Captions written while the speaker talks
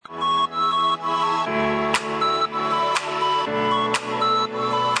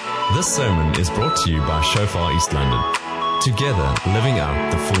This sermon is brought to you by Shofar East London. Together, living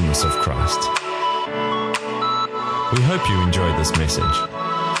out the fullness of Christ. We hope you enjoyed this message.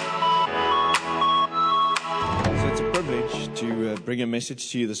 So it's a privilege to bring a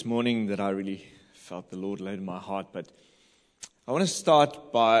message to you this morning that I really felt the Lord laid in my heart. But I want to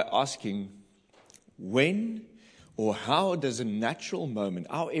start by asking, when or how does a natural moment,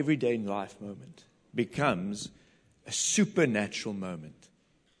 our everyday life moment, becomes a supernatural moment?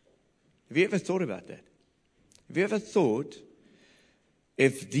 Have you ever thought about that? Have you ever thought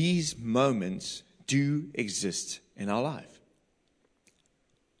if these moments do exist in our life?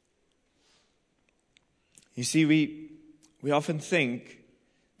 You see, we often think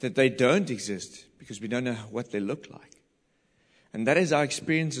that they don't exist because we don't know what they look like. And that is our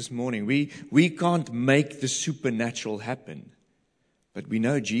experience this morning. We can't make the supernatural happen, but we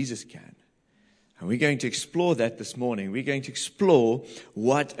know Jesus can. And we're going to explore that this morning. We're going to explore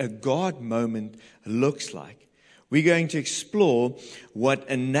what a God moment looks like. We're going to explore what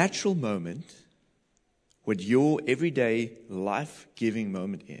a natural moment, what your everyday life-giving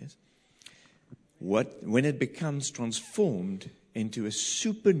moment is, when it becomes transformed into a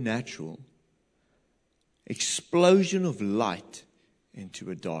supernatural explosion of light into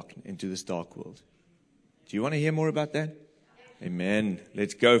this dark world. Do you want to hear more about that? Amen.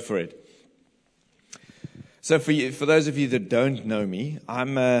 Let's go for it. So for those of you that don't know me, I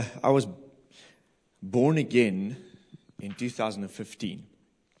was born again in 2015,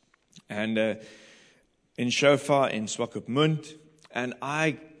 and in Shofar in Swakopmund, and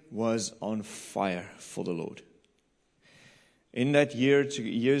I was on fire for the Lord. In that years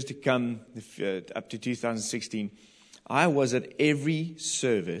to come, up to 2016, I was at every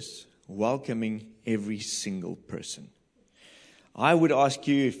service welcoming every single person. I would ask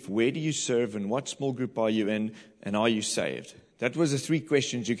you, where do you serve and what small group are you in and are you saved? That was the three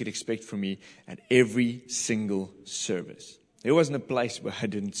questions you could expect from me at every single service. There wasn't a place where I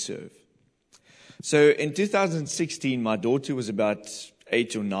didn't serve. So in 2016, my daughter was about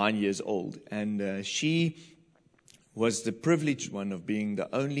 8 or 9 years old, and she was the privileged one of being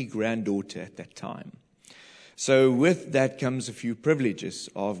the only granddaughter at that time. So with that comes a few privileges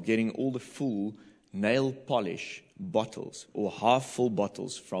of getting all the full nail polish bottles or half full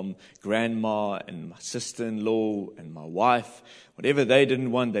bottles from grandma and my sister-in-law and my wife. Whatever they didn't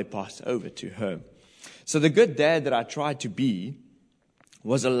want, they passed over to her. So the good dad that I tried to be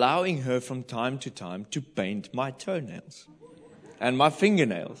was allowing her from time to time to paint my toenails and my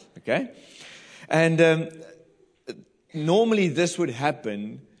fingernails, okay? And normally this would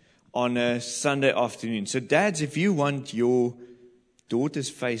happen on a Sunday afternoon. So dads, if you want your daughter's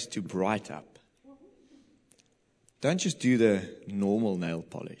face to bright up, don't just do the normal nail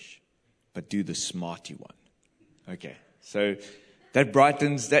polish, but do the smarty one. Okay, so that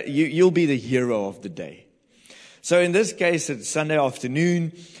brightens, that you'll be the hero of the day. So in this case, it's Sunday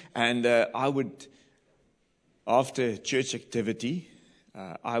afternoon, and I would, after church activity,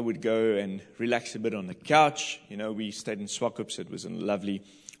 I would go and relax a bit on the couch. You know, we stayed in Swakop, so it was a lovely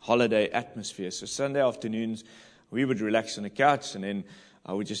holiday atmosphere. So Sunday afternoons, we would relax on the couch, and then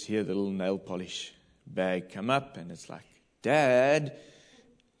I would just hear the little nail polish bag come up, and it's like, Dad,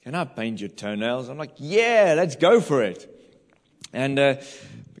 can I paint your toenails? I'm like, yeah, let's go for it. And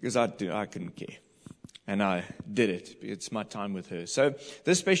because I couldn't care, and I did it. It's my time with her. So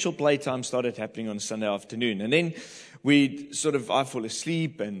this special playtime started happening on Sunday afternoon, and then I fall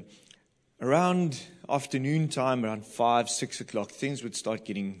asleep, and around afternoon time, around 5, 6 o'clock, things would start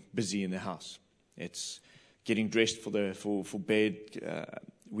getting busy in the house. It's getting dressed for bed.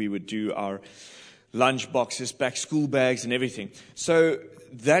 We would do our lunch boxes, pack school bags and everything. So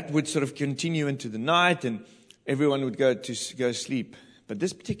that would sort of continue into the night, and everyone would go sleep. But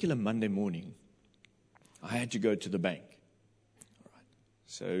this particular Monday morning, I had to go to the bank. All right.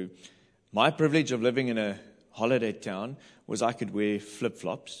 So my privilege of living in a holiday town was I could wear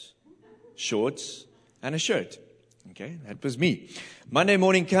flip-flops, shorts, and a shirt. Okay, that was me. Monday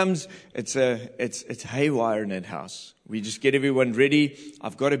morning comes, it's haywire in that house. We just get everyone ready.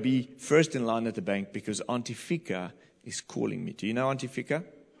 I've got to be first in line at the bank because Auntie Fika is calling me. Do you know Auntie Fika?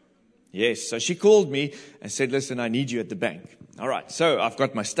 Yes. So she called me and said, listen, I need you at the bank. All right. So I've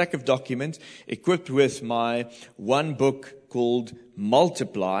got my stack of documents equipped with my one book called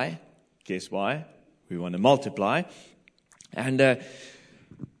Multiply. Guess why? We want to multiply. And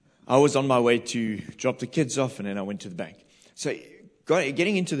I was on my way to drop the kids off, and then I went to the bank. So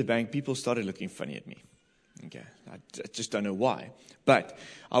getting into the bank, people started looking funny at me. Okay, I just don't know why. But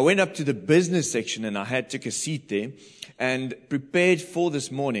I went up to the business section, and I took a seat there and prepared for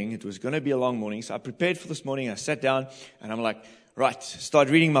this morning. It was going to be a long morning, so I prepared for this morning. I sat down, and I'm like, right, start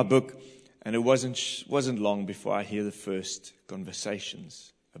reading my book. And it wasn't long before I hear the first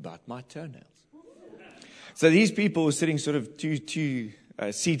conversations about my toenails. So these people were sitting sort of two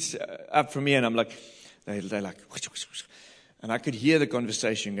seats up from me, and I'm like, they're like, whoosh, whoosh, whoosh. And I could hear the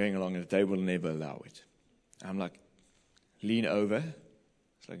conversation going along, and they will never allow it. I'm like, lean over.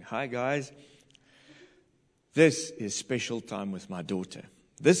 It's like, hi guys. This is special time with my daughter.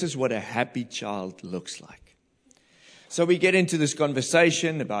 This is what a happy child looks like. So we get into this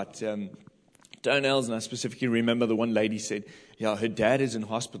conversation about toenails, and I specifically remember the one lady said, yeah, her dad is in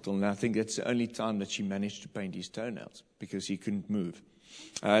hospital, and I think that's the only time that she managed to paint his toenails because he couldn't move.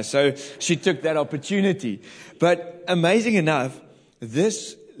 So she took that opportunity. But amazing enough,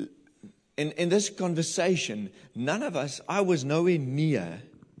 in this conversation, none of us, I was nowhere near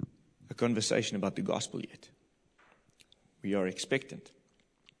a conversation about the gospel yet. We are expectant.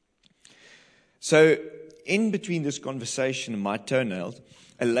 So in between this conversation and my toenails,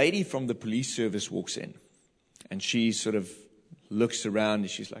 a lady from the police service walks in, and she sort of looks around, and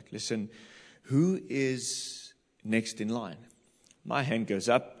she's like, listen, who is next in line? My hand goes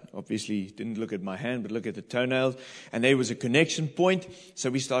up. Obviously, didn't look at my hand, but look at the toenails. And there was a connection point, so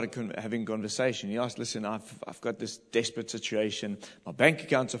we started having conversation. He asked, listen, I've got this desperate situation. My bank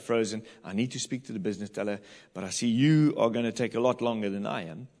accounts are frozen. I need to speak to the business teller, but I see you are going to take a lot longer than I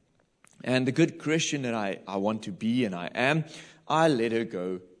am. And the good Christian that I want to be, and I am, I let her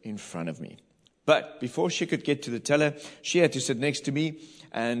go in front of me. But before she could get to the teller, she had to sit next to me.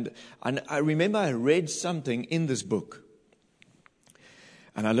 And I remember I read something in this book.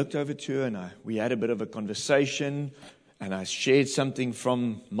 And I looked over to her, and we had a bit of a conversation. And I shared something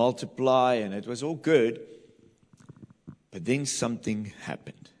from Multiply, and it was all good. But then something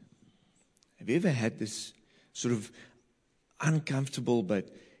happened. Have you ever had this sort of uncomfortable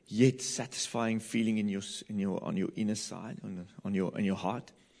but yet satisfying feeling on your inner side, on your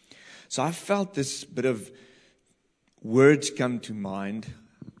heart? So I felt this bit of words come to mind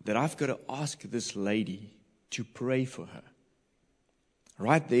that I've got to ask this lady to pray for her.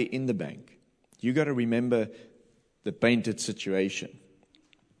 Right there in the bank. You got to remember the painted situation.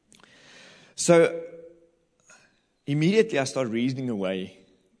 So immediately I start reasoning away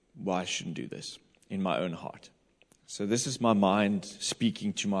why I shouldn't do this in my own heart. So this is my mind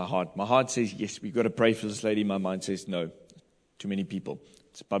speaking to my heart. My heart says, yes, we've got to pray for this lady. My mind says, no, too many people.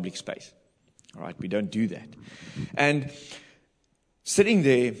 It's a public space. All right, we don't do that. And sitting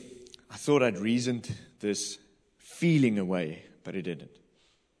there, I thought I'd reasoned this feeling away, but it didn't.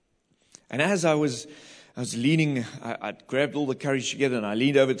 And as I was leaning, I grabbed all the courage together, and I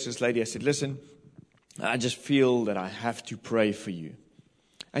leaned over to this lady. I said, listen, I just feel that I have to pray for you.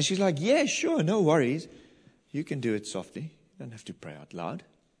 And she's like, yeah, sure, no worries. You can do it softly. You don't have to pray out loud.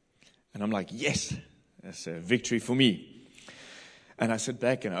 And I'm like, yes, that's a victory for me. And I sit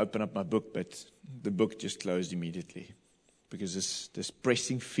back and I open up my book, but the book just closed immediately because this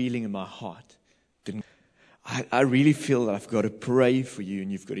pressing feeling in my heart didn't. I really feel that I've got to pray for you, and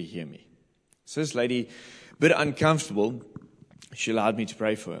you've got to hear me. So this lady, a bit uncomfortable, she allowed me to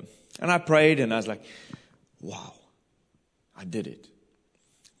pray for her. And I prayed, and I was like, wow, I did it.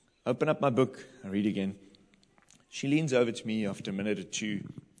 Open up my book, I read again. She leans over to me after a minute or two.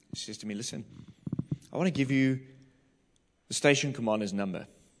 She says to me, listen, I want to give you the station commander's number.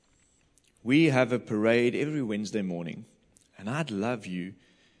 We have a parade every Wednesday morning, and I'd love you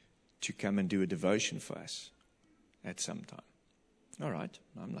to come and do a devotion for us at some time. All right.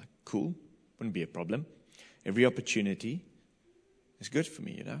 I'm like, cool. Wouldn't be a problem. Every opportunity is good for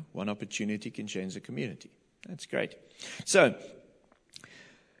me, you know. One opportunity can change the community. That's great. So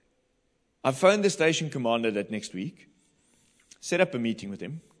I phoned the station commander that next week, set up a meeting with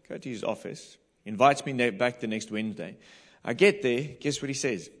him, go to his office, invites me back the next Wednesday. I get there, guess what he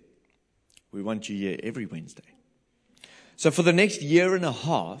says? We want you here every Wednesday. So for the next year and a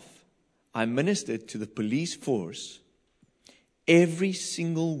half, I ministered to the police force every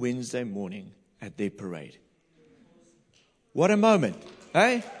single Wednesday morning at their parade. What a moment,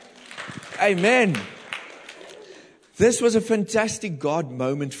 eh? Amen. This was a fantastic God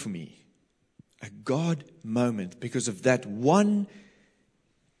moment for me. A God moment because of that one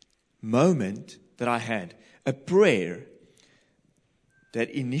moment that I had. A prayer that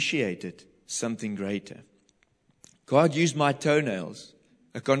initiated something greater. God used my toenails,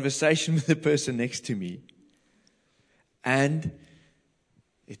 a conversation with the person next to me, and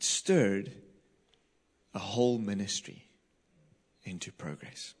it stirred a whole ministry into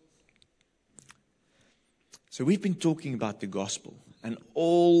progress. So we've been talking about the gospel and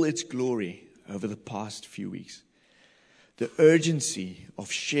all its glory over the past few weeks. The urgency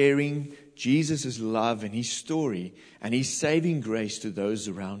of sharing Jesus' love and His story and His saving grace to those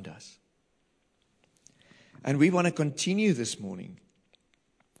around us. And we want to continue this morning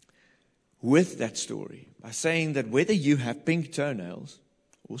with that story by saying that whether you have pink toenails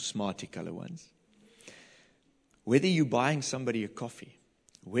or smarty color ones, whether you're buying somebody a coffee,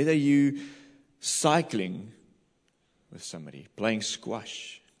 whether you're cycling with somebody, playing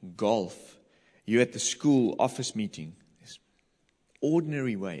squash, golf, you're at the school office meeting, there's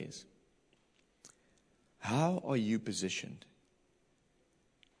ordinary ways. How are you positioned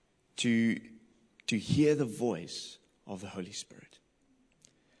to hear the voice of the Holy Spirit,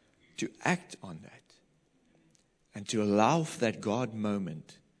 to act on that, and to allow for that God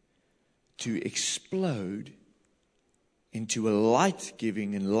moment to explode into a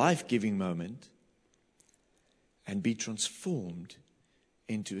light-giving and life-giving moment and be transformed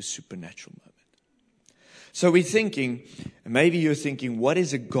into a supernatural moment? So we're thinking, maybe you're thinking, what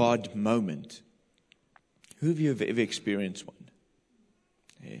is a God moment? Who of you have ever experienced one?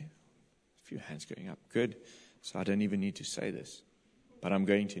 Yeah, a few hands going up. Good. So I don't even need to say this, but I'm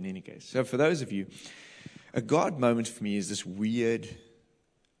going to in any case. So for those of you, a God moment for me is this weird,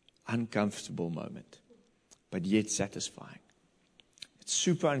 uncomfortable moment, but yet satisfying. It's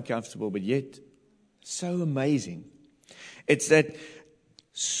super uncomfortable, but yet so amazing. It's that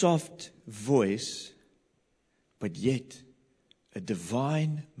soft voice, but yet a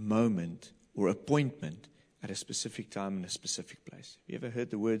divine moment or appointment at a specific time in a specific place. Have you ever heard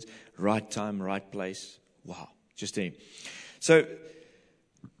the words right time, right place? Wow, just there. So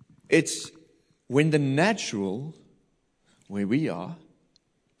it's when the natural, where we are,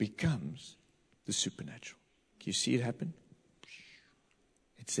 becomes the supernatural. Can you see it happen?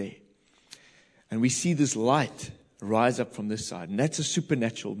 It's there. And we see this light rise up from this side. And that's a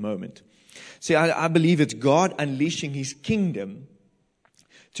supernatural moment. See, I believe it's God unleashing His kingdom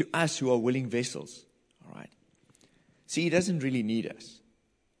to us who are willing vessels. All right. See, He doesn't really need us,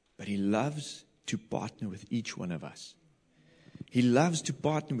 but He loves to partner with each one of us. He loves to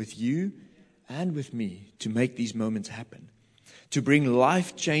partner with you and with me to make these moments happen, to bring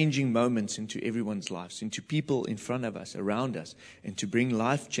life-changing moments into everyone's lives, into people in front of us, around us, and to bring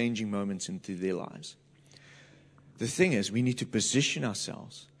life-changing moments into their lives. The thing is, we need to position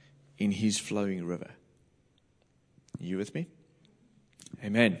ourselves in His flowing river. Are you with me?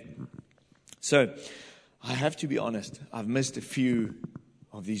 Amen. So, I have to be honest, I've missed a few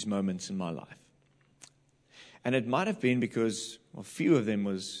of these moments in my life. And it might have been because a few of them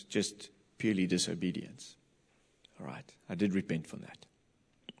was just purely disobedience. All right, I did repent from that.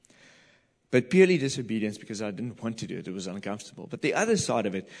 But purely disobedience because I didn't want to do it. It was uncomfortable. But the other side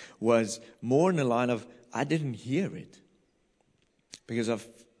of it was more in the line of I didn't hear it. Because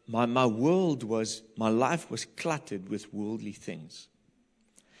my life was cluttered with worldly things.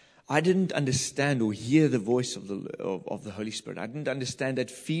 I didn't understand or hear the voice of the Holy Spirit. I didn't understand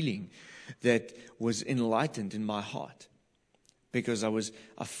that feeling that was enlightened in my heart. Because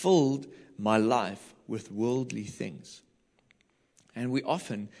I filled my life with worldly things. And we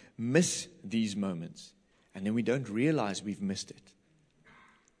often miss these moments. And then we don't realize we've missed it.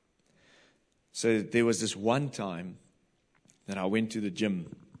 So there was this one time that I went to the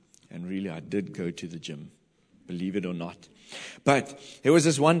gym. And really I did go to the gym. Believe it or not. But there was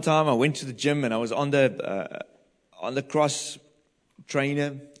this one time I went to the gym and I was on the cross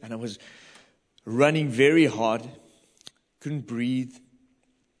trainer. And I was running very hard. Couldn't breathe.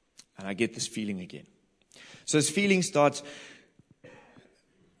 And I get this feeling again. So this feeling starts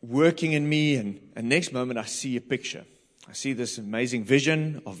working in me, and next moment I see a picture. I see this amazing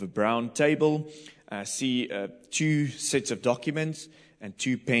vision of a brown table. I see 2 sets of documents and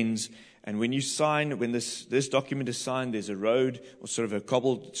 2 pens. And when you sign, when this document is signed, there's a road, or sort of a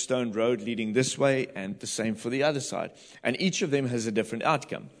cobblestone road leading this way, and the same for the other side. And each of them has a different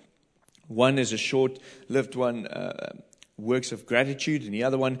outcome. One is a short-lived one, works of gratitude, and the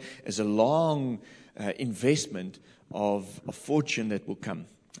other one is a long investment of fortune that will come,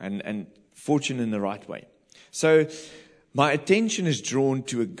 and fortune in the right way. So my attention is drawn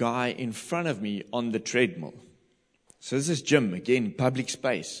to a guy in front of me on the treadmill. So this is gym, again, public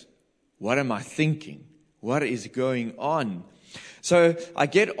space. What am I thinking? What is going on? So I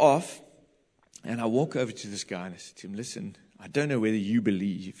get off and I walk over to this guy and I say to him, listen, I don't know whether you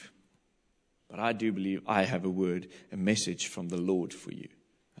believe, but I do believe I have a word, a message from the Lord for you.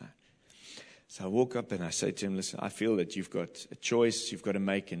 So I walk up and I say to him, listen, I feel that you've got a choice you've got to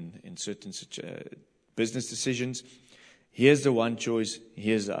make in certain business decisions. Here's the one choice.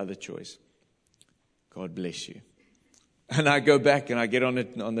 Here's the other choice. God bless you. And I go back and I get on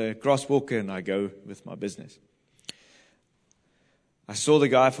the crosswalker and I go with my business. I saw the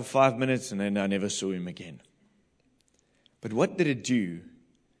guy for 5 minutes and then I never saw him again. But what did it do?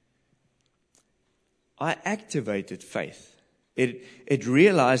 I activated faith. It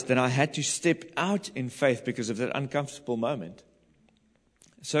realized that I had to step out in faith because of that uncomfortable moment.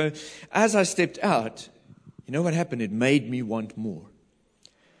 So as I stepped out, you know what happened? It made me want more.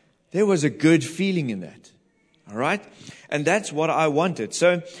 There was a good feeling in that. All right? And that's what I wanted.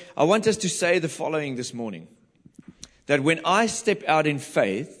 So I want us to say the following this morning. That when I step out in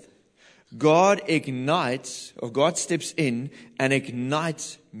faith, God steps in and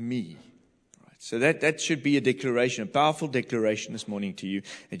ignites me. Right? So that should be a declaration, a powerful declaration this morning to you.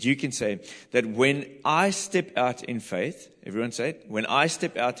 That you can say that when I step out in faith, everyone say it, when I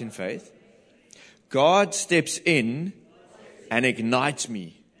step out in faith, God steps in and ignites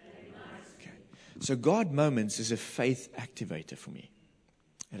me. So God Moments is a faith activator for me.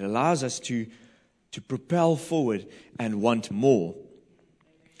 It allows us to propel forward and want more.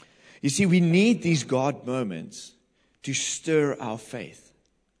 You see, we need these God Moments to stir our faith.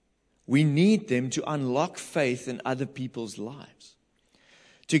 We need them to unlock faith in other people's lives.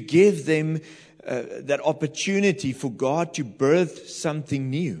 To give them that opportunity for God to birth something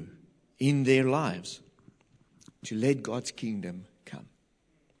new in their lives. To let God's kingdom come.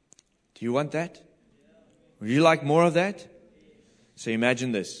 Do you want that? Would you like more of that? So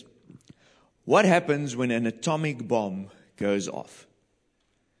imagine this. What happens when an atomic bomb goes off?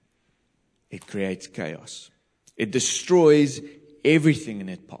 It creates chaos. It destroys everything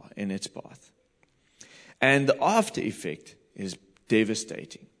in its path. And the after effect is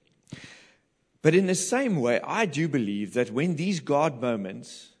devastating. But in the same way, I do believe that when these God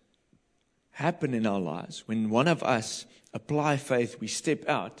moments happen in our lives, when one of us apply faith, we step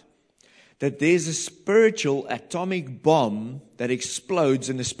out, that there's a spiritual atomic bomb that explodes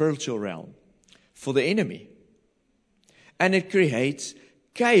in the spiritual realm for the enemy. And it creates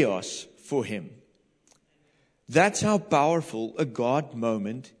chaos for him. That's how powerful a God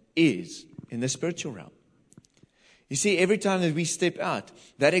moment is in the spiritual realm. You see, every time that we step out,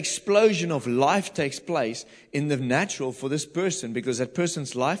 that explosion of life takes place in the natural for this person because that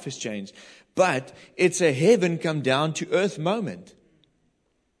person's life has changed. But it's a heaven come down to earth moment.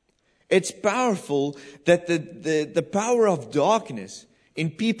 It's powerful that the power of darkness in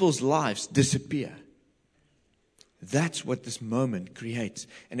people's lives disappear. That's what this moment creates.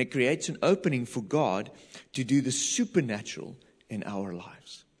 And it creates an opening for God to do the supernatural in our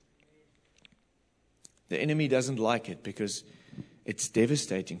lives. The enemy doesn't like it because it's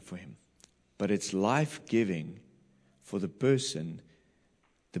devastating for him. But it's life-giving for the person,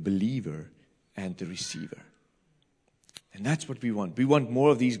 the believer, and the receiver. And that's what we want. We want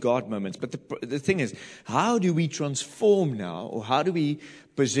more of these God moments. But the thing is, how do we transform now, or how do we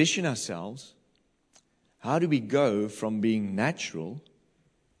position ourselves? How do we go from being natural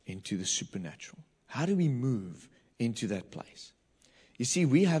into the supernatural? How do we move into that place? You see,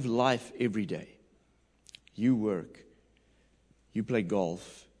 we have life every day. You work. You play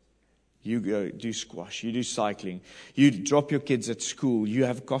golf. You go do squash. You do cycling. You drop your kids at school. You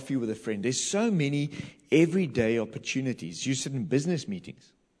have coffee with a friend. There's so many everyday opportunities. You sit in business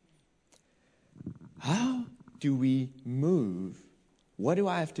meetings. How do we move? What do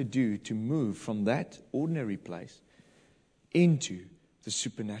I have to do to move from that ordinary place into the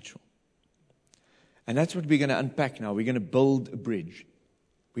supernatural? And that's what we're going to unpack now. We're going to build a bridge.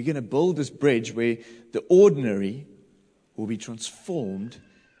 We're going to build this bridge where the ordinary will be transformed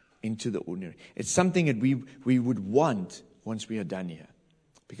into the ordinary. It's something that we would want once we are done here.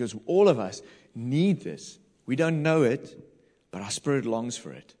 Because all of us need this. We don't know it, but our spirit longs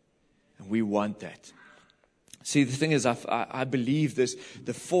for it. And we want that. See, the thing is, I believe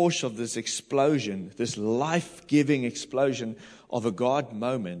the force of this explosion, this life-giving explosion of a God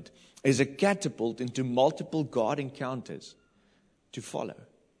moment, is a catapult into multiple God encounters to follow.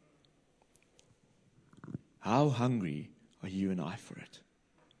 How hungry are you and I for it?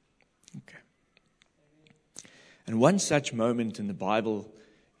 Okay. And one such moment in the Bible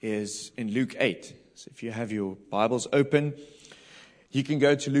is in Luke 8. So if you have your Bibles open, you can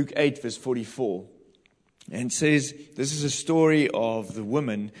go to Luke 8, verse 44. And it says, this is a story of the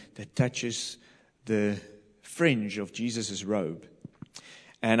woman that touches the fringe of Jesus' robe.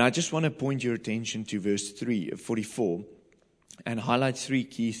 And I just want to point your attention to verse 44 and highlight three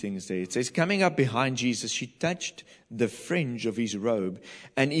key things there. It says, coming up behind Jesus, she touched the fringe of his robe,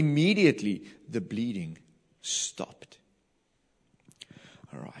 and immediately the bleeding stopped.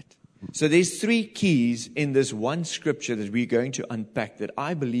 All right. So there's three keys in this one scripture that we're going to unpack that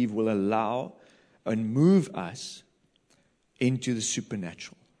I believe will allow and move us into the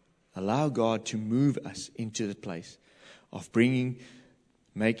supernatural. Allow God to move us into the place of bringing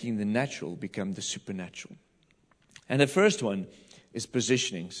making the natural become the supernatural. And the first one is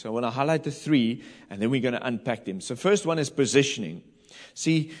positioning. So I want to highlight the three, and then we're going to unpack them. So first one is positioning.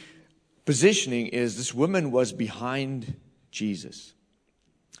 See, positioning is this woman was behind Jesus,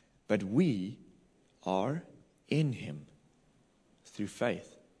 but we are in him through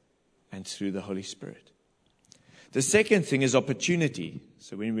faith and through the Holy Spirit. The second thing is opportunity.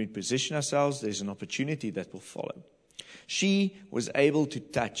 So when we position ourselves, there's an opportunity that will follow. She was able to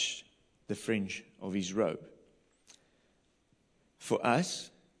touch the fringe of his robe. For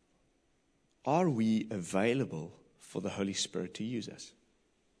us, are we available for the Holy Spirit to use us?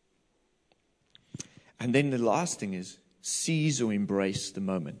 And then the last thing is seize or embrace the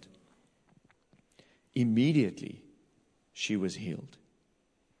moment. Immediately, she was healed.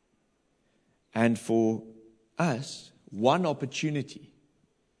 And for us, one opportunity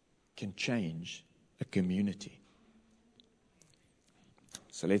can change a community.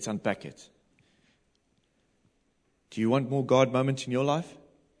 So let's unpack it. Do you want more God moments in your life?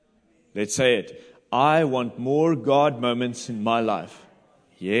 Let's say it. I want more God moments in my life.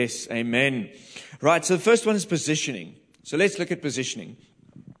 Yes, amen. Right, so the first one is positioning. So let's look at positioning.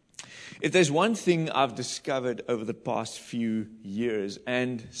 If there's one thing I've discovered over the past few years,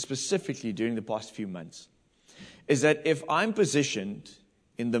 and specifically during the past few months, is that if I'm positioned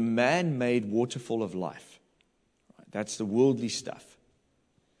in the man-made waterfall of life, that's the worldly stuff,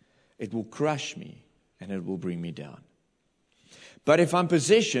 it will crush me and it will bring me down. But if I'm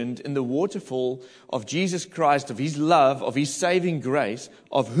positioned in the waterfall of Jesus Christ, of his love, of his saving grace,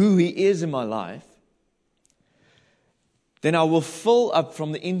 of who he is in my life, then I will fill up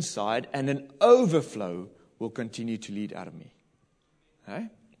from the inside and an overflow will continue to lead out of me. Okay?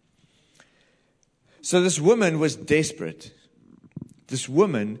 So this woman was desperate. This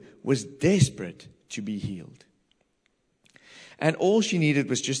woman was desperate to be healed. And all she needed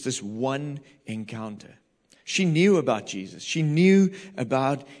was just this one encounter. She knew about Jesus. She knew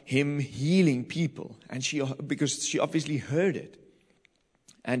about him healing people. And because she obviously heard it.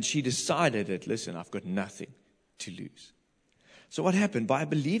 And she decided that, listen, I've got nothing to lose. So what happened? By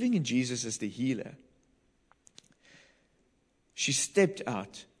believing in Jesus as the healer, she stepped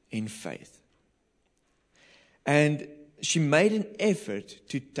out in faith. And she made an effort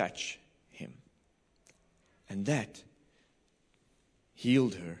to touch him. And that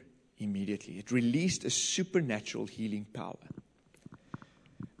healed her immediately. It released a supernatural healing power.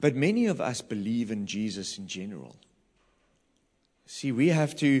 But many of us believe in Jesus in general. See, we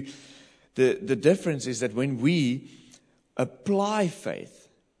have to, the difference is that when we apply faith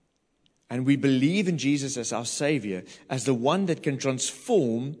and we believe in Jesus as our Savior, as the one that can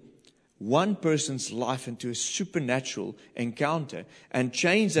transform one person's life into a supernatural encounter and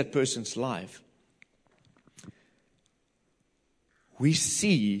change that person's life, we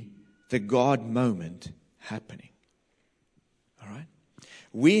see the God moment happening. All right?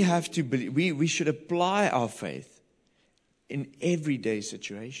 We have to believe, we should apply our faith in everyday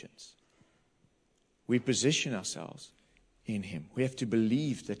situations. We position ourselves in him. We have to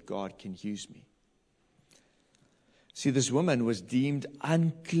believe that God can use me. See, this woman was deemed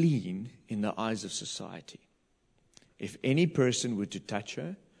unclean in the eyes of society. If any person were to touch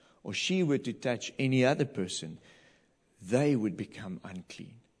her, or she were to touch any other person, they would become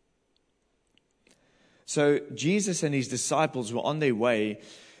unclean. So Jesus and his disciples were on their way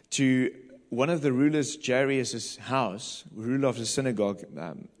to one of the rulers, Jairus' house, ruler of the synagogue.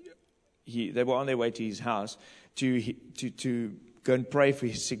 They were on their way to his house to go and pray for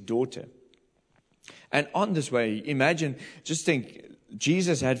his sick daughter. And on this way, imagine, just think,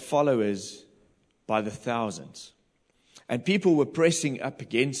 Jesus had followers by the thousands. And people were pressing up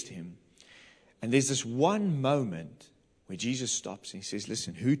against him. And there's this one moment where Jesus stops and he says,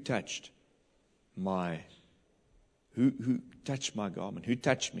 listen, who touched my garment? Who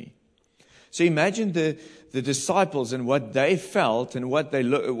touched me? So imagine the disciples and what they felt and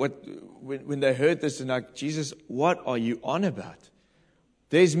when they heard this, and like, Jesus, what are you on about?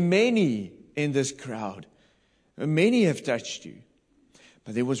 There's many in this crowd. Many have touched you.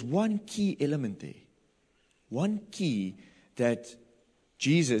 But there was one key element there. One key that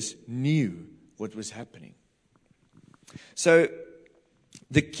Jesus knew what was happening. So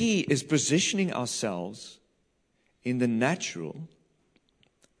the key is positioning ourselves in the natural.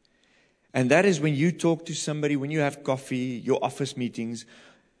 And that is when you talk to somebody, when you have coffee, your office meetings,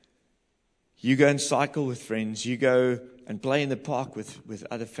 you go and cycle with friends, you go and play in the park with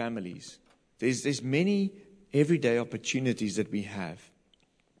other families. There's many everyday opportunities that we have.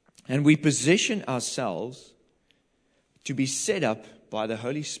 And we position ourselves to be set up by the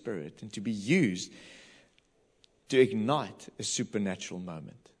Holy Spirit and to be used to ignite a supernatural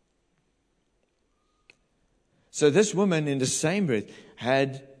moment. So this woman, in the same breath,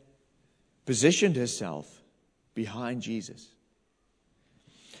 had positioned herself behind Jesus.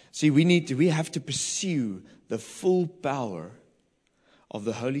 See, we have to pursue the full power of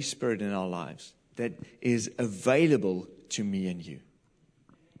the Holy Spirit in our lives that is available to me and you.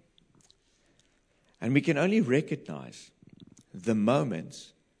 And we can only recognize the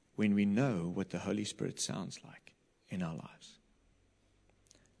moments when we know what the Holy Spirit sounds like in our lives.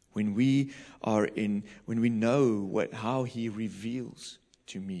 When we know how He reveals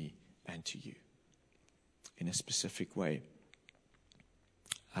to me and to you in a specific way.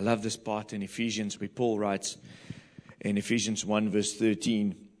 I love this part in Ephesians where Paul writes in Ephesians 1 verse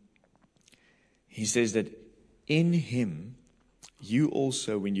 13. He says that in Him you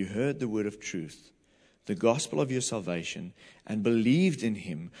also, when you heard the word of truth, the gospel of your salvation, and believed in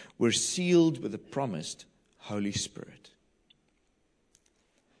Him, were sealed with the promised Holy Spirit.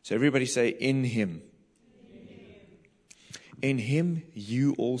 So everybody say, in Him. In Him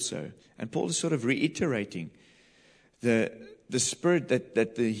you also. And Paul is sort of reiterating the Spirit,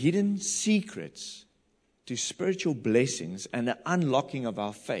 that the hidden secrets to spiritual blessings and the unlocking of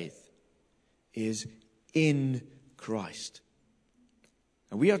our faith is in Christ.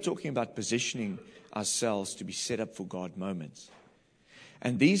 And we are talking about positioning ourselves to be set up for God moments.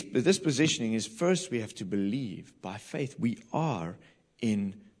 And this positioning is, first we have to believe by faith we are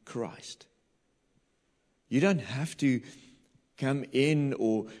in Christ. You don't have to come in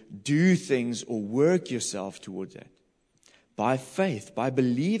or do things or work yourself towards that. By faith, by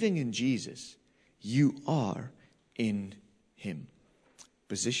believing in Jesus, you are in Him.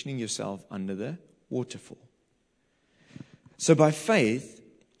 Positioning yourself under the waterfall. So by faith,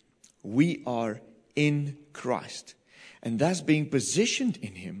 we are in Christ. And thus being positioned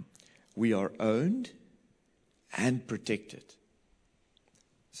in Him, we are owned and protected.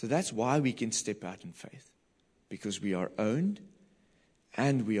 So that's why we can step out in faith. Because we are owned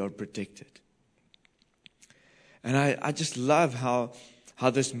and we are protected. And I just love how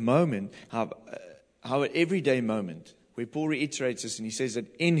this moment, how an everyday moment, where Paul reiterates this and he says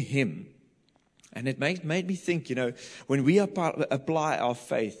that in Him, and it made me think, when we apply our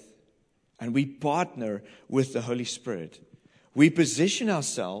faith and we partner with the Holy Spirit, we position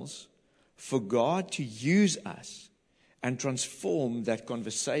ourselves for God to use us and transform that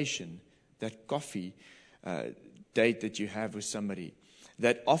conversation, that coffee date that you have with somebody,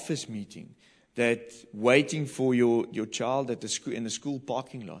 that office meeting, that waiting for your child at in the school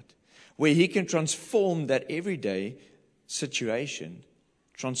parking lot, where He can transform that everyday situation,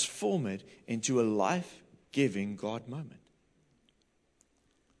 transform it into a life-giving God moment.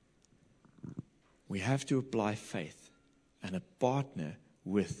 We have to apply faith and a partner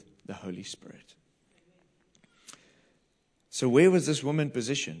with the Holy Spirit. So where was this woman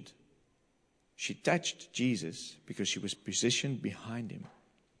positioned? She touched Jesus because she was positioned behind Him,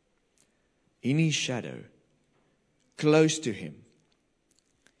 in His shadow, close to Him.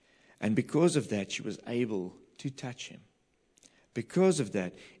 And because of that, she was able to touch Him. Because of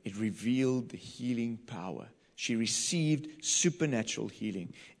that, it revealed the healing power. She received supernatural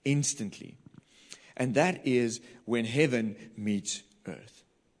healing instantly. And that is when heaven meets earth.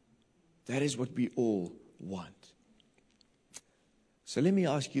 That is what we all want. So let me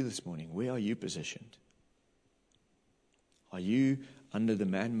ask you this morning, where are you positioned? Are you under the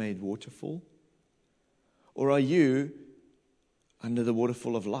man-made waterfall? Or are you under the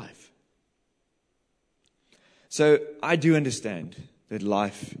waterfall of life? So I do understand that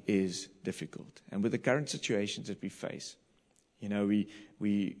life is difficult. And with the current situations that we face,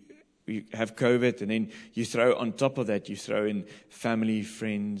 we have COVID, and then you throw on top of that, you throw in family,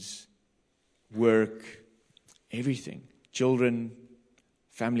 friends, work, everything, children,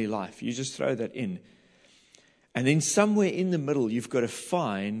 family life. You just throw that in. And then somewhere in the middle, you've got to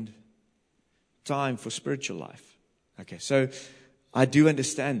find time for spiritual life. Okay, so I do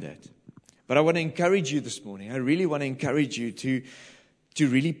understand that. But I want to encourage you this morning. I really want to encourage you to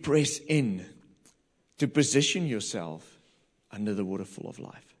really press in, to position yourself under the waterfall of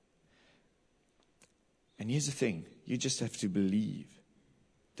life. And here's the thing. You just have to believe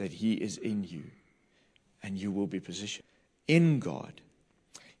that He is in you and you will be positioned in God.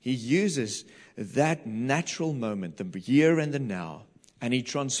 He uses that natural moment, the here and the now, and He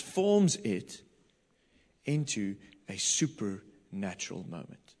transforms it into a supernatural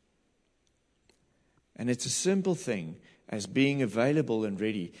moment. And it's a simple thing as being available and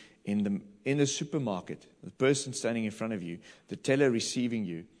ready in the supermarket, the person standing in front of you, the teller receiving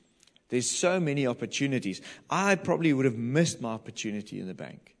you. There's so many opportunities. I probably would have missed my opportunity in the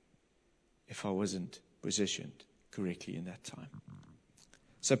bank if I wasn't positioned correctly in that time.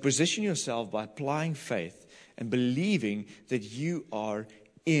 So position yourself by applying faith and believing that you are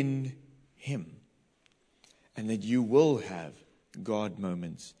in Him and that you will have God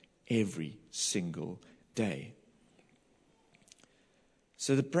moments every single day.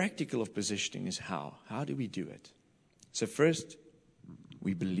 So the practical of positioning is how? How do we do it? So first,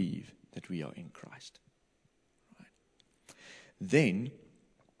 we believe that we are in Christ. Right? Then,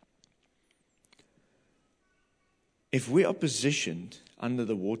 if we are positioned under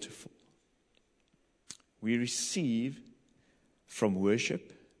the waterfall, we receive from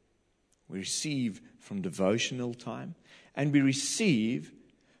worship, we receive from devotional time, and we receive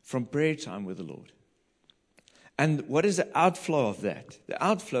from prayer time with the Lord. And what is the outflow of that? The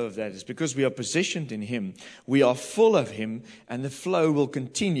outflow of that is because we are positioned in Him, we are full of Him, and the flow will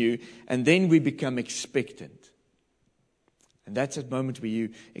continue, and then we become expectant. And that's that moment where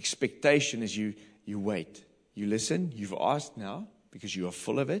expectation is you wait. You listen, you've asked now, because you are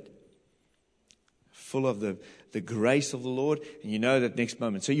full of it, full of the grace of the Lord, and you know that next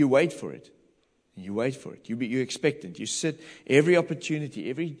moment. So you wait for it. And you wait for it. You're expectant. You sit every opportunity,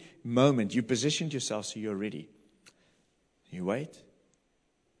 every moment, you positioned yourself so you're ready. You wait.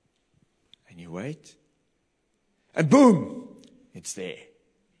 And you wait. And boom! It's there.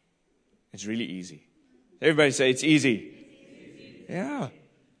 It's really easy. Everybody say it's easy. Yeah.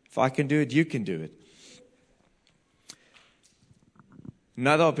 If I can do it, you can do it.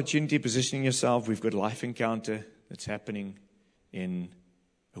 Another opportunity, positioning yourself. We've got Life Encounter that's happening in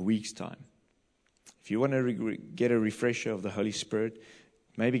a week's time. If you want to get a refresher of the Holy Spirit,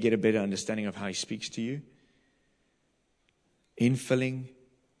 maybe get a better understanding of how He speaks to you, infilling,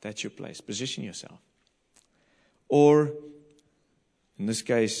 that's your place. Position yourself. Or, in this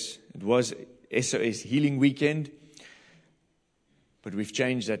case, it was SOS Healing Weekend, but we've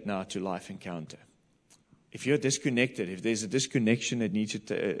changed that now to Life Encounter. If you're disconnected, if there's a disconnection that needs a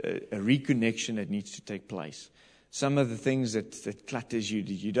reconnection that needs to take place, some of the things that clutters you,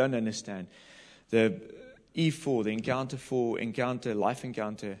 that you don't understand, the E4, the Encounter, Life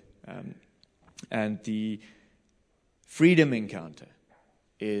Encounter, and the Freedom Encounter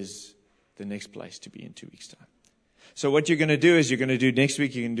is the next place to be in 2 weeks' time. So what you're going to do is you're going to do next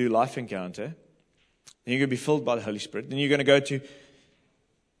week, you're going to do Life Encounter. Then you're going to be filled by the Holy Spirit. Then you're going to go to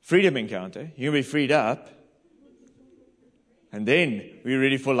Freedom Encounter. You're going to be freed up. And then we're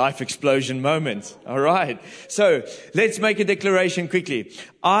ready for life explosion moments. All right. So let's make a declaration quickly.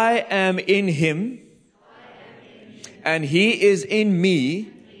 I am in Him, and He is in me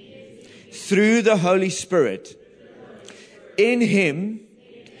through the Holy Spirit. In Him,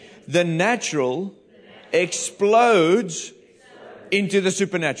 the natural explodes into the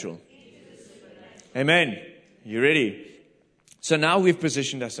supernatural. Amen. You ready? So now we've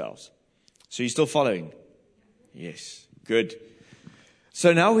positioned ourselves. So you're still following? Yes. Good.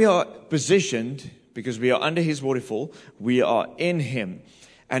 So now we are positioned because we are under His waterfall. We are in Him.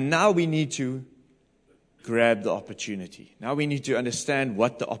 And now we need to grab the opportunity. Now we need to understand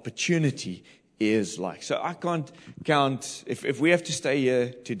what the opportunity is like. So I can't count, if we have to stay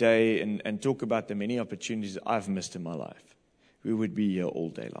here today and talk about the many opportunities I've missed in my life, we would be here all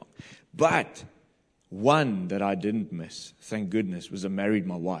day long. But one that I didn't miss, thank goodness, was I married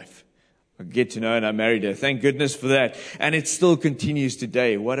my wife. I get to know and I married her. Thank goodness for that. And it still continues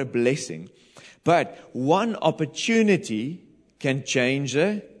today. What a blessing. But one opportunity can change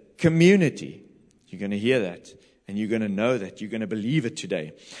a community. You're going to hear that. And you're going to know that. You're going to believe it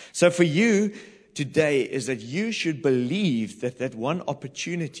today. So for you today is that you should believe that that one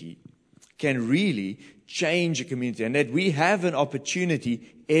opportunity can really change a community. And that we have an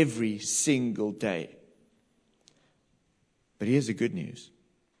opportunity every single day. But here's the good news.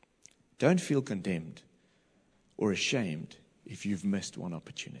 Don't feel condemned or ashamed if you've missed one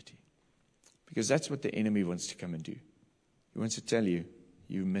opportunity. Because that's what the enemy wants to come and do. He wants to tell you,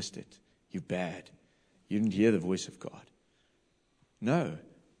 you missed it. You're bad. You didn't hear the voice of God. No,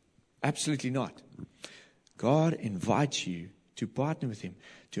 absolutely not. God invites you to partner with Him,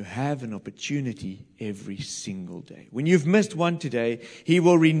 to have an opportunity every single day. When you've missed one today, He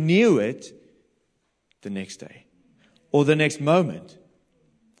will renew it the next day or the next moment.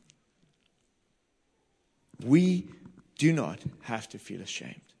 We do not have to feel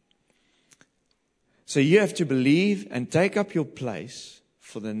ashamed. So you have to believe and take up your place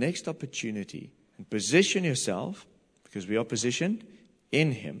for the next opportunity and position yourself, because we are positioned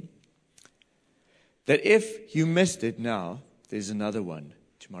in Him, that if you missed it now, there's another one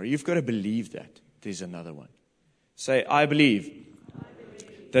tomorrow. You've got to believe that there's another one. Say, I believe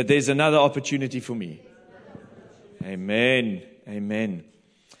that there's another opportunity for me. Amen. Amen.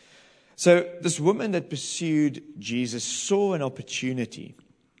 So this woman that pursued Jesus saw an opportunity,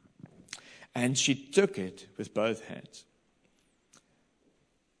 and she took it with both hands.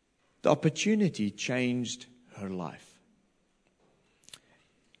 The opportunity changed her life.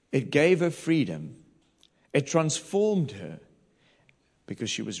 It gave her freedom. It transformed her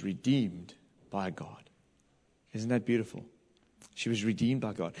because she was redeemed by God. Isn't that beautiful? She was redeemed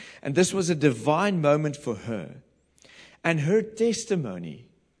by God. And this was a divine moment for her. And her testimony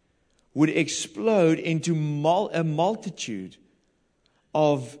would explode into a multitude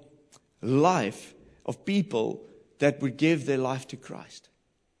of life, of people that would give their life to Christ.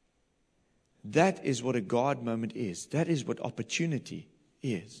 That is what a God moment is. That is what opportunity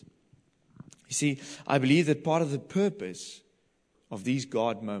is. You see, I believe that part of the purpose of these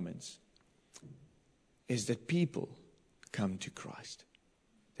God moments is that people come to Christ,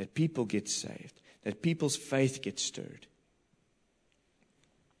 that people get saved, that people's faith gets stirred.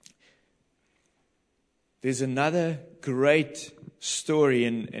 There's another great story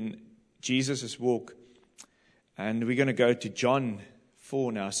in Jesus' walk, and we're going to go to John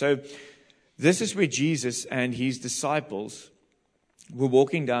 4 now. So this is where Jesus and his disciples were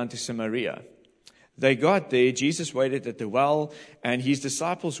walking down to Samaria. They got there, Jesus waited at the well, and his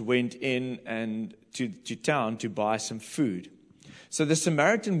disciples went in and to town to buy some food. So the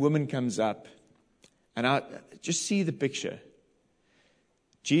Samaritan woman comes up, and I just see the picture.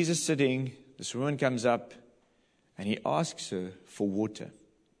 Jesus sitting, this woman comes up, and he asks her for water.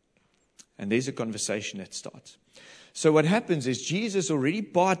 And there's a conversation that starts. So what happens is Jesus already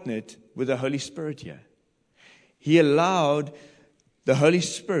partnered with the Holy Spirit here. He allowed the Holy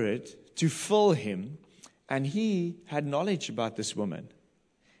Spirit to fill him, and he had knowledge about this woman.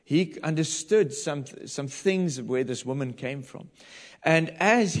 He understood some things where this woman came from. And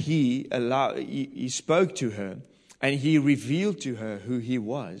as he spoke to her, and he revealed to her who he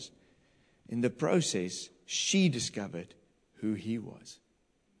was, in the process, she discovered who he was.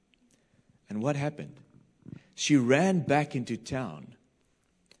 And what happened? She ran back into town.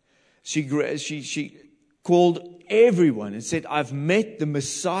 She called everyone and said, I've met the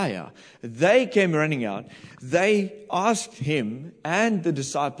Messiah. They came running out. They asked him and the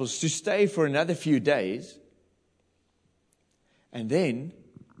disciples to stay for another few days. And then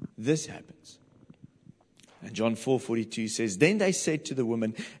this happens. And John 4:42 says, Then they said to the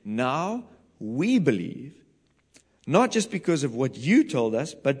woman, Now we believe, not just because of what you told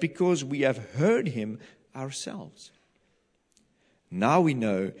us, but because we have heard him ourselves. Now we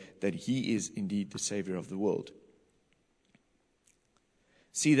know that he is indeed the Savior of the world.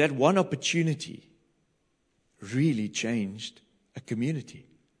 See, that one opportunity really changed a community.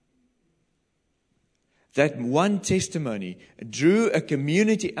 That one testimony drew a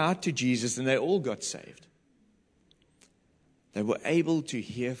community out to Jesus, and they all got saved. They were able to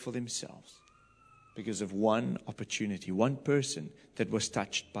hear for themselves because of one opportunity, one person that was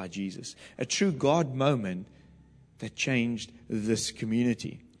touched by Jesus. A true God moment that changed this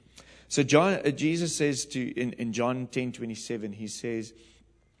community. So Jesus says in John 10:27, he says,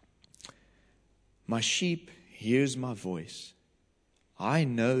 My sheep hears my voice. I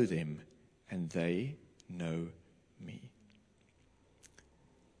know them, and they know me.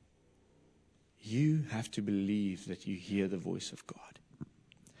 You have to believe that you hear the voice of God.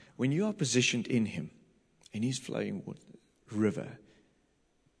 When you are positioned in him, in his flowing river,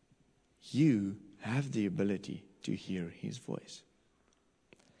 you have the ability to hear his voice.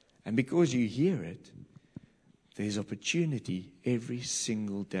 And because you hear it, there's opportunity every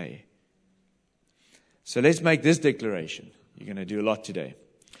single day. So let's make this declaration. You're going to do a lot today.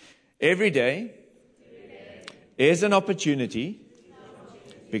 Every day is an opportunity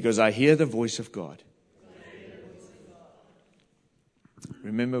because I hear the voice of God.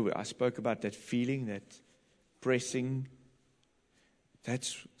 Remember, I spoke about that feeling, that pressing.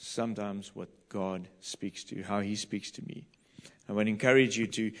 That's sometimes what God speaks to, how he speaks to me. I want to encourage you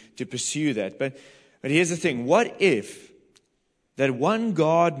to pursue that. But here's the thing. What if that one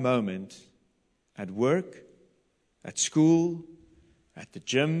God moment at work, at school, at the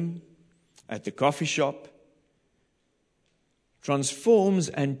gym, at the coffee shop, transforms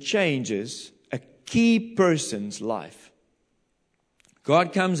and changes a key person's life?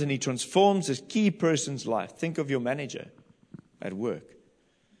 God comes and he transforms this key person's life. Think of your manager at work.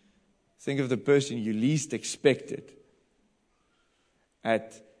 Think of the person you least expected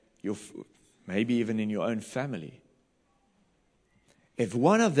at your, maybe even in your own family. If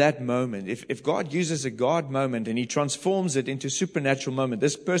one of that moment, if God uses a God moment and he transforms it into a supernatural moment,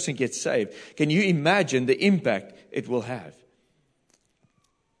 this person gets saved, can you imagine the impact it will have?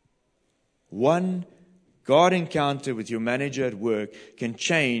 One God encounter with your manager at work can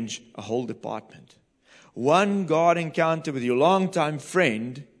change a whole department. One God encounter with your longtime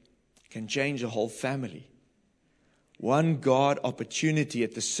friend can change a whole family. One God opportunity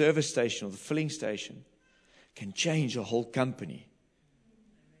at the service station or the filling station can change a whole company.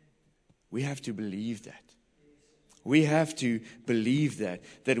 We have to believe that. We have to believe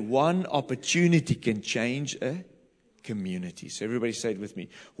that one opportunity can change a community. So everybody say it with me.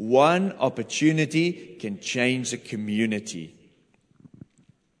 One opportunity can change a community.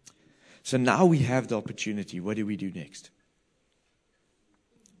 So now we have the opportunity. What do we do next?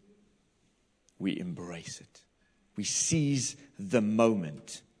 We embrace it. We seize the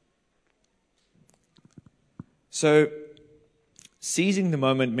moment. So, seizing the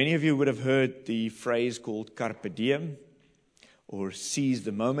moment, many of you would have heard the phrase called carpe diem, or seize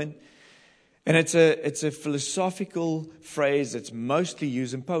the moment. And it's a philosophical phrase that's mostly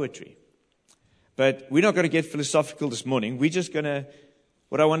used in poetry. But we're not going to get philosophical this morning. We're just going to,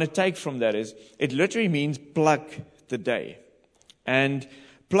 what I want to take from that is, it literally means pluck the day. And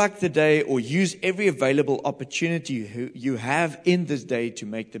pluck the day or use every available opportunity you have in this day to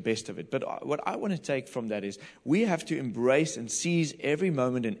make the best of it. But what I want to take from that is, we have to embrace and seize every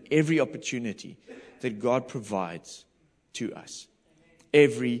moment and every opportunity that God provides to us.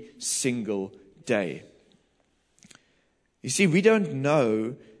 Every single day. You see, we don't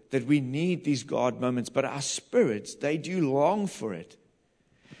know that we need these God moments, but our spirits, they do long for it.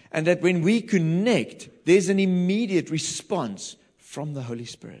 And that when we connect, there's an immediate response from the Holy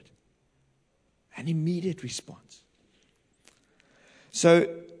Spirit. An immediate response. So,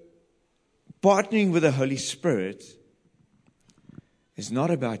 partnering with the Holy Spirit is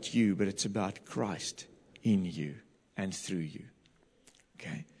not about you, but it's about Christ in you and through you.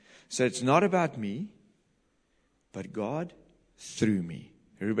 Okay? So it's not about me, but God through me.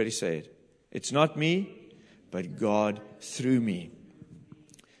 Everybody say it. It's not me, but God through me.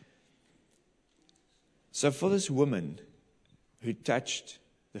 So for this woman who touched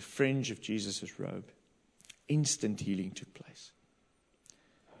the fringe of Jesus' robe, instant healing took place.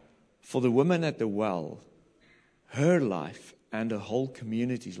 For the woman at the well, her life and a whole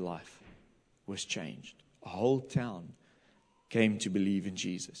community's life was changed. A whole town came to believe in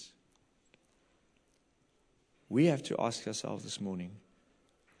Jesus. We have to ask ourselves this morning,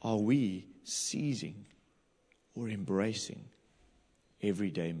 are we seizing or embracing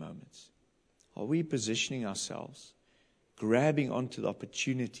everyday moments? Are we positioning ourselves, grabbing onto the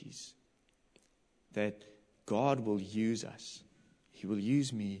opportunities that God will use us? He will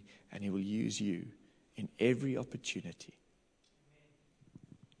use me and He will use you in every opportunity.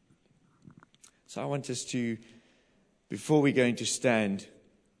 So I want us to, before we're going to stand,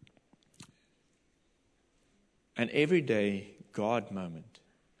 an everyday God moment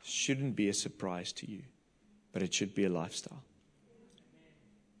shouldn't be a surprise to you, but it should be a lifestyle.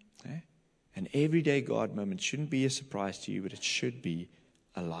 Okay? An everyday God moment shouldn't be a surprise to you, but it should be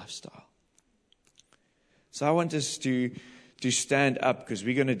a lifestyle. So I want us to stand up because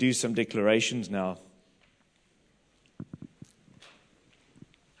we're going to do some declarations now.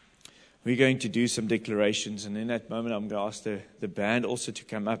 We're going to do some declarations, and in that moment I'm going to ask the band also to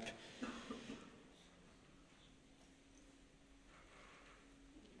come up.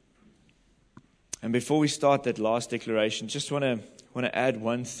 And before we start that last declaration, just want to add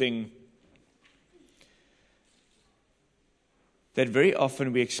one thing. That very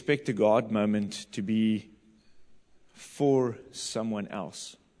often we expect a God moment to be for someone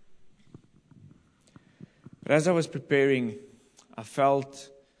else. But as I was preparing, I felt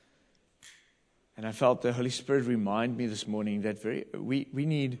the Holy Spirit remind me this morning that we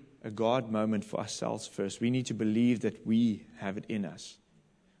need a God moment for ourselves first. We need to believe that we have it in us.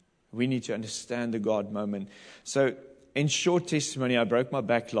 We need to understand the God moment. So, in short testimony, I broke my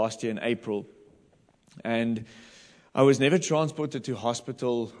back last year in April. And I was never transported to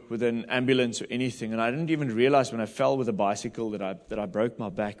hospital with an ambulance or anything. And I didn't even realize when I fell with a bicycle that I broke my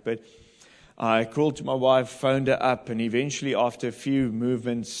back. But I called to my wife, phoned her up, and eventually after a few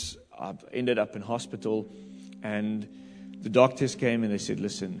movements, I ended up in hospital. And the doctors came and they said,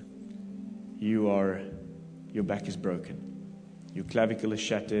 listen, your back is broken. Your clavicle is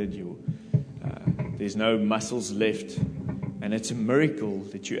shattered. There's no muscles left. And it's a miracle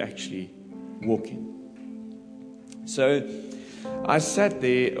that you're actually walking. So I sat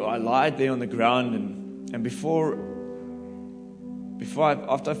there, I lied there on the ground, and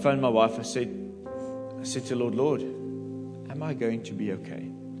after I phoned my wife, I said to the Lord, am I going to be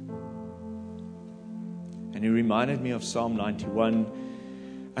okay? And He reminded me of Psalm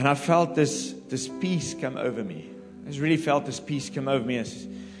 91, and I felt this peace come over me. I just really felt this peace come over me as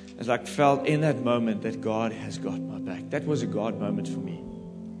like felt in that moment that God has got my back. That was a God moment for me.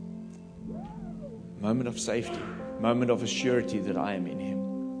 Moment of safety, moment of surety that I am in Him.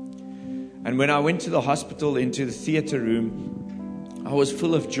 And when I went to the hospital, into the theater room, I was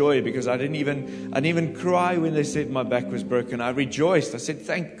full of joy because I didn't even cry when they said my back was broken. I rejoiced. I said,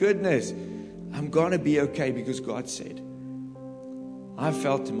 thank goodness, I'm going to be okay because God said. I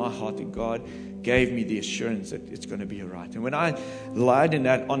felt in my heart that God gave me the assurance that it's going to be all right. And when I lied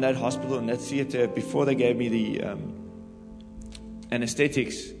on that hospital, in that theater, before they gave me the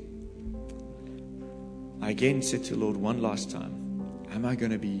anesthetics, I again said to the Lord one last time, am I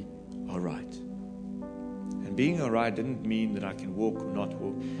going to be all right? And being all right didn't mean that I can walk or not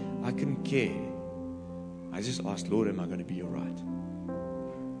walk. I couldn't care. I just asked, Lord, am I going to be all right?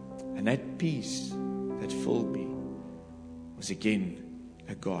 And that peace that filled me was again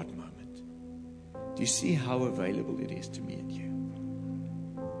a God moment. Do you see how available it is to me and you?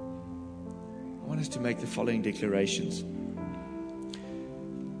 I want us to make the following declarations.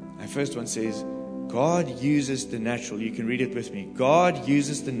 My first one says, God uses the natural. You can read it with me. God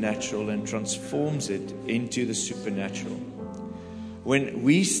uses the natural and transforms it into the supernatural. When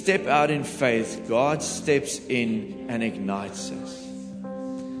we step out in faith, God steps in and ignites us.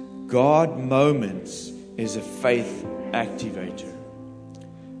 God moments is a faith activator.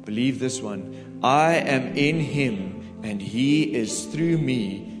 Believe this one. I am in Him and He is through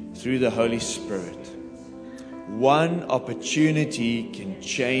me, through the Holy Spirit. One opportunity can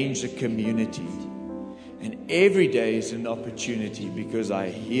change a community. And every day is an opportunity because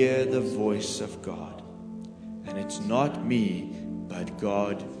I hear the voice of God. And it's not me, but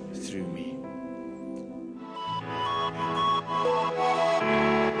God through me.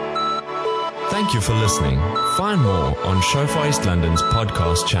 Thank you for listening. Find more on Shofar East London's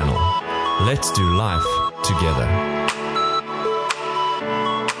podcast channel. Let's do life together.